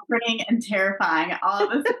be comforting and terrifying all at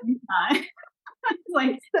the same time. It's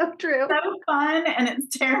like So true. so fun and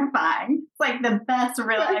it's terrifying. It's like the best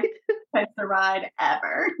real life coaster ride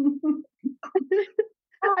ever.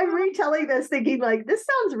 I'm retelling this thinking like, this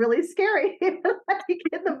sounds really scary. Like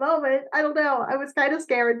in the moment, I don't know. I was kind of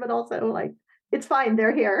scared, but also like, it's fine.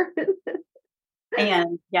 They're here.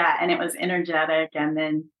 And yeah, and it was energetic. And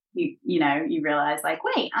then you realize like,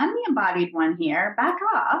 wait, I'm the embodied one here. Back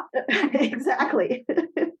off. Exactly.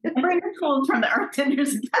 Bring your tools from the Earth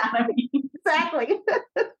Tenders Academy. Exactly.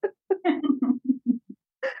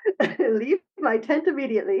 Leave my tent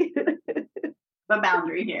immediately. The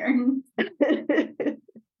boundary here.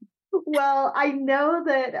 Well, I know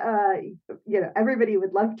that everybody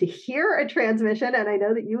would love to hear a transmission, and I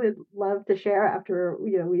know that you would love to share after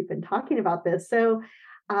we've been talking about this. So,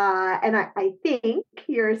 and I think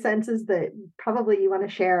your sense is that probably you want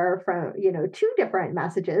to share from two different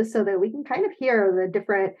messages, so that we can kind of hear the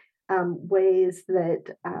different ways that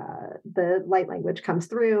the light language comes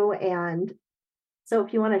through. And so,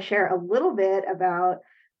 if you want to share a little bit about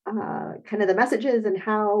kind of the messages and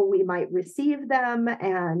how we might receive them,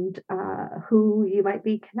 and who you might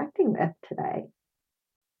be connecting with today.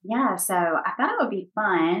 Yeah, so I thought it would be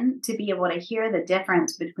fun to be able to hear the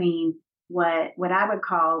difference between what I would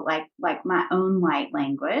call like my own light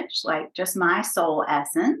language, like just my soul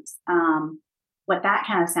essence, what that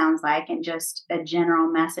kind of sounds like, and just a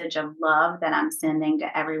general message of love that I'm sending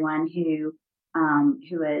to everyone who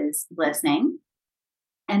is listening,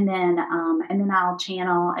 and then I'll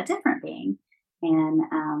channel a different being, and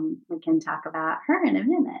we can talk about her in a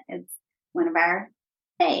minute. It's one of our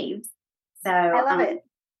faves. So I love it.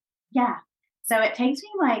 yeah. So it takes me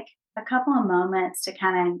like a couple of moments to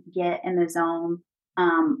kind of get in the zone,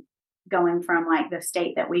 going from like the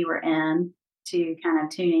state that we were in to kind of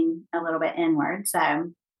tuning a little bit inward. So,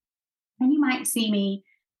 and you might see me,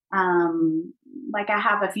 like I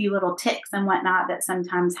have a few little ticks and whatnot that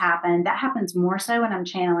sometimes happen. That happens more so when I'm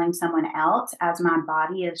channeling someone else, as my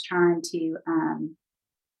body is trying to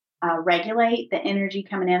regulate the energy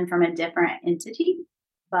coming in from a different entity.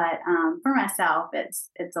 But for myself, it's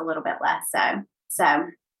a little bit less so. So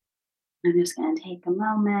I'm just going to take a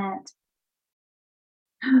moment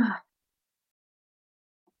for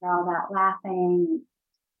all that laughing,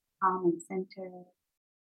 calm and centered.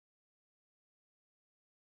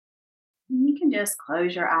 You can just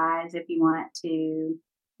close your eyes if you want to,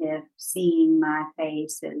 if seeing my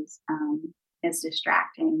face is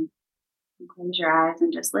distracting. You close your eyes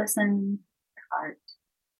and just listen to your heart.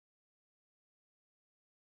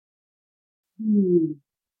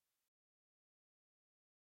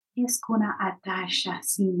 Iskuna atasha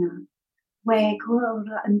sina. We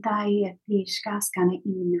kura andai atishkaskana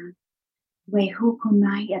ina. We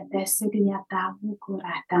hukunai atesiriata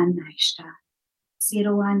hukurata naishta.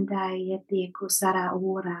 Siroandai ate kusara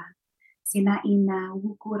ora. Sina ina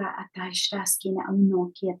wukura atashtaskina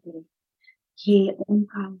unokiete. He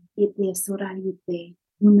unka ite surayute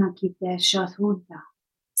unakite shathunta.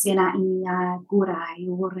 Sina ina gurai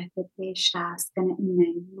urepete shtaskana ina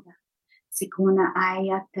yura. Sikuna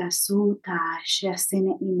ayata suta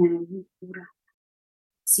shasina ina wukura.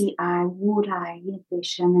 Si I wura yete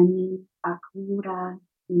shanani akura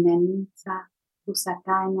inanisa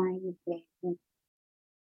kusatana yete.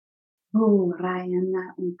 Oh,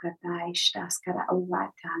 Rayana unkatai shtaskara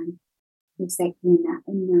awatan. Isekina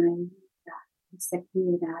unayuta.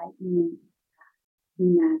 Isekira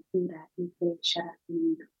inatura ite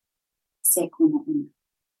sharatina. Sekuna una.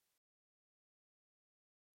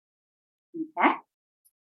 Okay?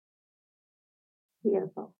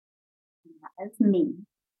 Beautiful. That is me.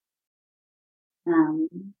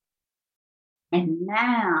 And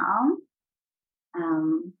now,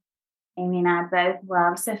 Amy and I both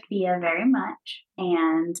love Sophia very much.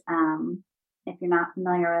 And if you're not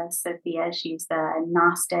familiar with Sophia, she's the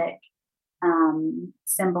Gnostic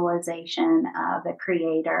symbolization of the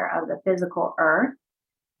creator of the physical earth,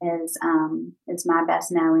 is my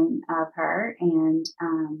best knowing of her. And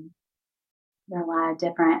there are a lot of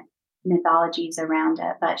different mythologies around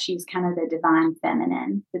it, but she's kind of the divine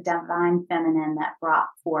feminine that brought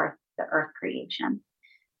forth the earth creation.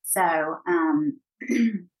 So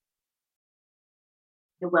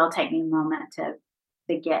it will take me a moment to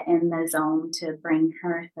get in the zone to bring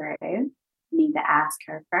her through. I need to ask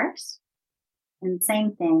her first. And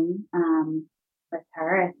same thing with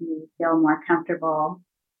her. If you feel more comfortable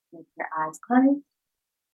with your eyes closed,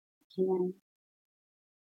 you can.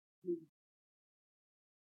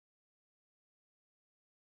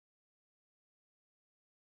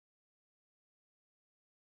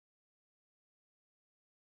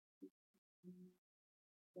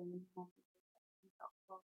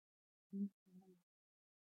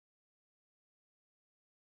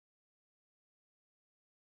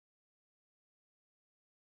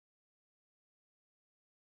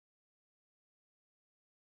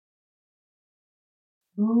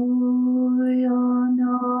 Uyonoa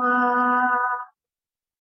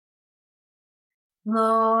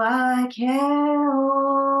loa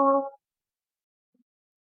keo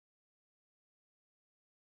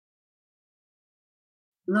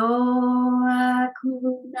loa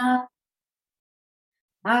kuna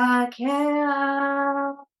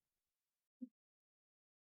akea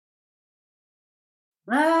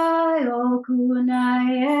lai kuna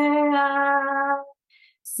ea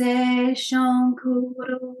se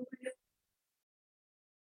shonkuru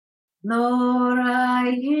Lora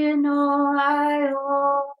ino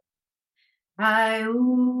aio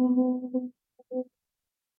aiu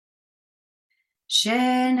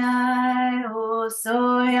Shenai o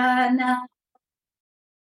soyana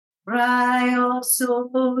Rai o so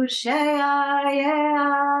sheaio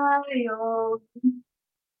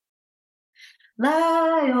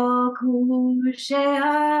Lai o ku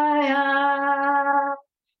sheaia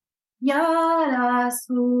Yara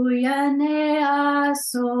suyane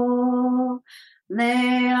aso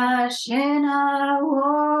Lea shena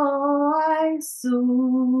wo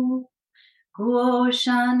aisu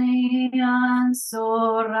Koshani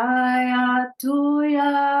ansoraya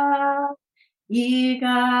tuya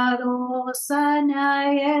Igado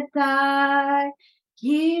sanayetai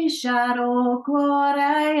Kisharo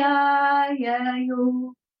koraya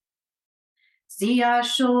yayu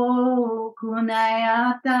Siasho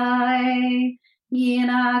kunayatai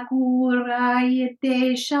Yina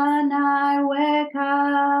kurayite shanai weka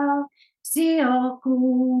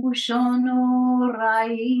Sioku shono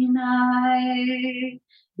rainai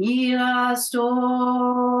Iastoraya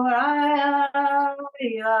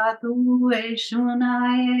Yatue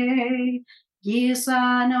shunaye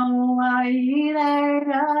Kisano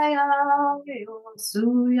airaya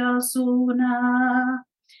Yosuya suna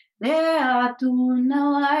There to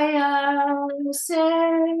know I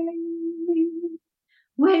say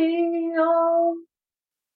we all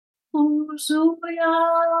Usuya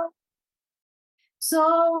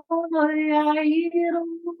so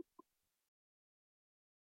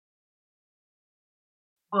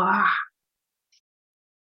Wow.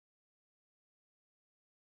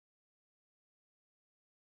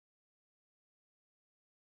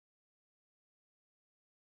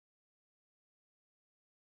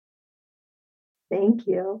 Thank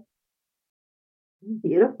you.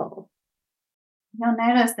 Beautiful. You'll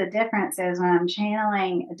notice the difference is when I'm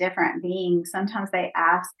channeling a different being, sometimes they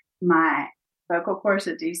ask my vocal cords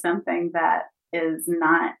to do something that is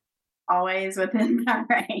not always within my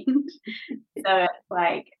range. So it's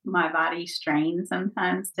like my body strains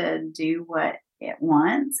sometimes to do what it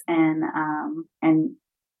wants, and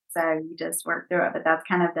so you just work through it. But that's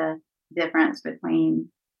kind of the difference between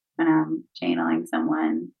when I'm channeling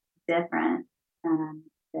someone different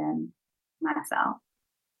than myself.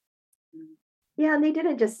 Yeah, and they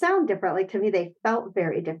didn't just sound different. Like to me, they felt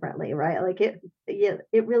very differently, right? Like it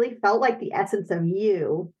really felt like the essence of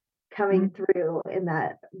you coming through in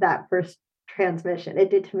that first transmission. It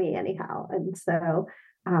did to me anyhow. And so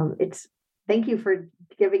it's thank you for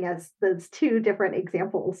giving us those two different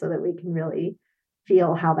examples so that we can really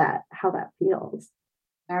feel how that feels.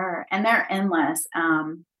 Sure. And they're endless.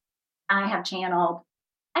 I have channeled,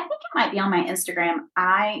 I think it might be on my Instagram.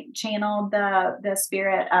 I channeled the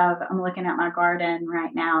spirit of, I'm looking at my garden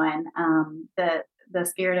right now, and the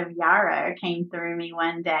spirit of Yara came through me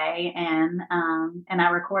one day, and I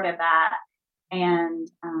recorded that, and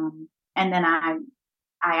then I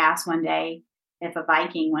asked one day if a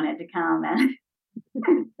Viking wanted to come and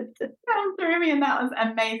come through me, and that was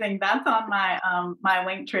amazing. That's on my my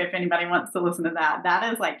link tree if anybody wants to listen to that.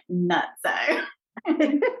 That is like nuts. So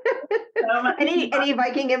any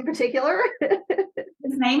Viking in particular?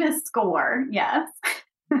 His name is Score, yes.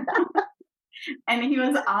 And he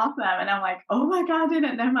was awesome. And I'm like, oh my God, I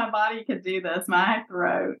didn't know my body could do this. My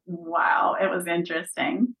throat, wow, it was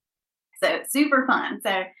interesting. So super fun.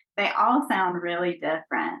 So they all sound really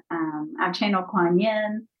different. I've channeled Kuan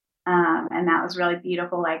Yin, and that was really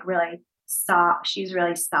beautiful, like really soft. She's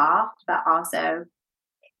really soft, but also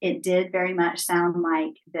it did very much sound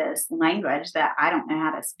like this language that I don't know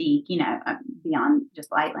how to speak, beyond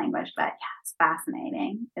just light language. But yeah, it's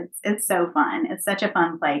fascinating. It's so fun. It's such a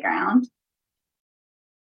fun playground.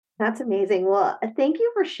 That's amazing. Well, thank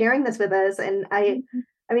you for sharing this with us. And I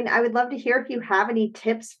mean, I would love to hear if you have any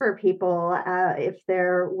tips for people if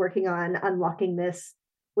they're working on unlocking this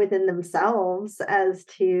within themselves as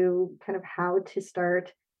to kind of how to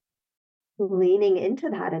start leaning into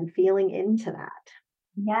that and feeling into that.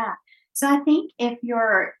 Yeah. So I think if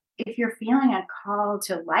you're feeling a call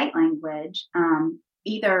to light language,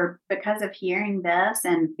 either because of hearing this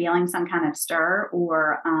and feeling some kind of stir,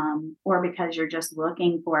 or because you're just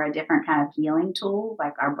looking for a different kind of healing tool,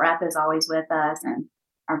 like our breath is always with us, and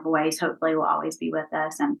our voice hopefully will always be with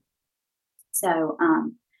us, and so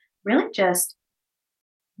really just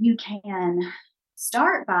you can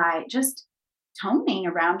start by just toning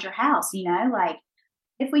around your house. Like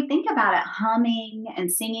if we think about it, humming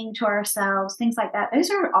and singing to ourselves, things like that,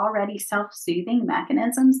 those are already self soothing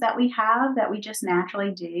mechanisms that we have that we just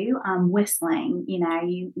naturally do. Whistling,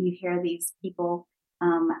 you hear these people.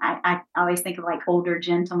 I always think of like older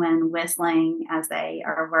gentlemen whistling as they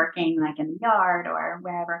are working, like in the yard or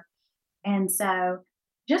wherever. And so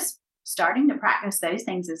just starting to practice those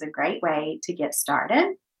things is a great way to get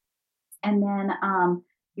started. And then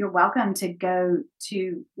you're welcome to go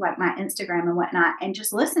to like my Instagram and whatnot and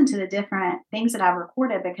just listen to the different things that I've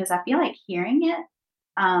recorded, because I feel like hearing it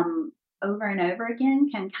over and over again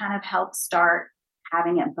can kind of help start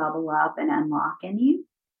having it bubble up and unlock in you.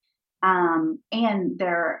 And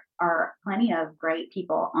there are plenty of great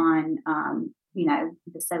people on,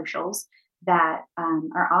 the socials that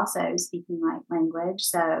are also speaking light language.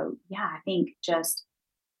 So, yeah, I think just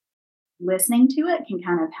listening to it can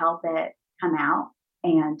kind of help it come out.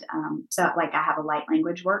 And so, like, I have a light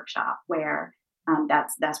language workshop where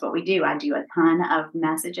that's what we do. I do a ton of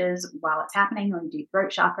messages while it's happening. We do throat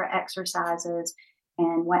chakra exercises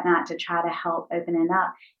and whatnot to try to help open it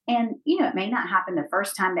up. And it may not happen the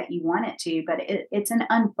first time that you want it to, but it's an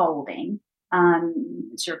unfolding.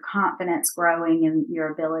 It's your confidence growing and your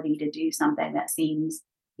ability to do something that seems,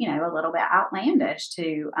 a little bit outlandish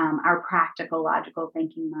to our practical, logical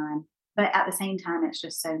thinking mind. But at the same time, it's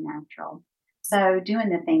just so natural. So doing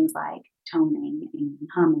the things like toning and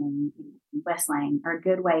humming and whistling are a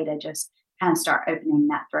good way to just kind of start opening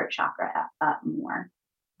that throat chakra up more.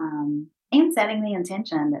 And setting the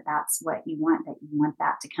intention that that's what you want, that you want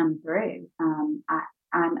that to come through.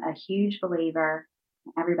 I'm a huge believer.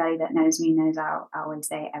 Everybody that knows me knows I always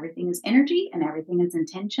say everything is energy and everything is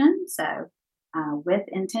intention. So with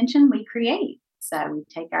intention, we create. So we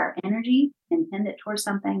take our energy, intend it towards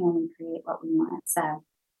something, and we create what we want. So,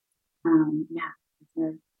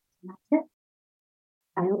 that's it.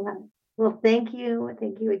 I love it. Well, thank you.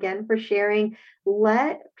 Thank you again for sharing.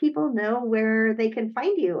 Let people know where they can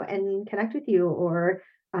find you and connect with you, or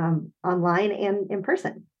online and in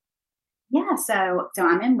person. Yeah, so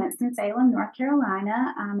I'm in Winston-Salem, North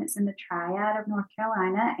Carolina. It's in the Triad of North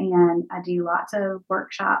Carolina, and I do lots of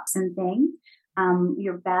workshops and things.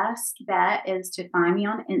 Your best bet is to find me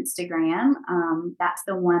on Instagram. That's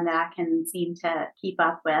the one that I can seem to keep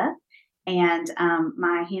up with. And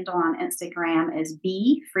my handle on Instagram is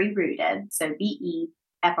Be Free Rooted. So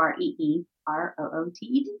BEFREEROOTED.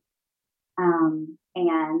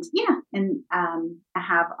 I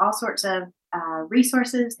have all sorts of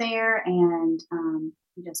resources there, and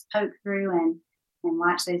you just poke through and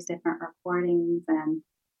watch those different recordings and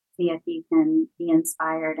see if you can be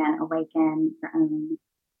inspired and awaken your own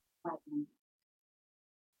lightning.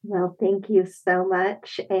 Well, thank you so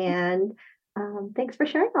much. And thanks for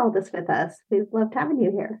sharing all this with us. We've loved having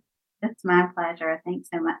you here. It's my pleasure. Thanks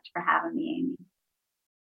so much for having me, Amy.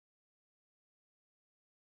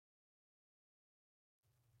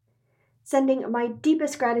 Sending my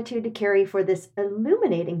deepest gratitude to Kari for this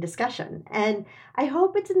illuminating discussion, and I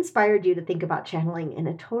hope it's inspired you to think about channeling in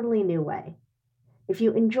a totally new way. If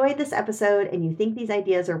you enjoyed this episode and you think these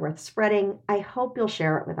ideas are worth spreading, I hope you'll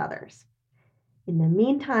share it with others. In the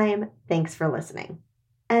meantime, thanks for listening.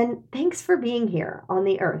 And thanks for being here on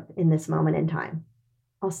the earth in this moment in time.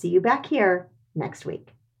 I'll see you back here next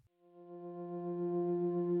week.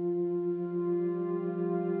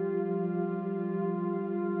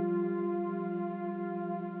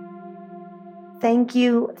 Thank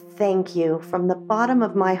you from the bottom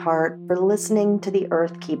of my heart for listening to the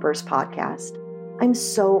Earth Keepers podcast. I'm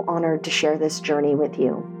so honored to share this journey with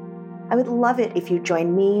you. I would love it if you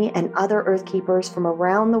join me and other Earth Keepers from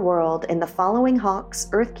around the world in the Following Hawks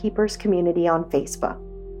Earth Keepers community on Facebook.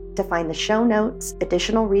 To find the show notes,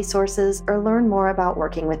 additional resources, or learn more about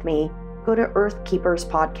working with me, go to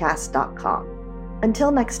earthkeeperspodcast.com.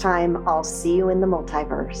 Until next time, I'll see you in the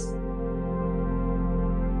multiverse.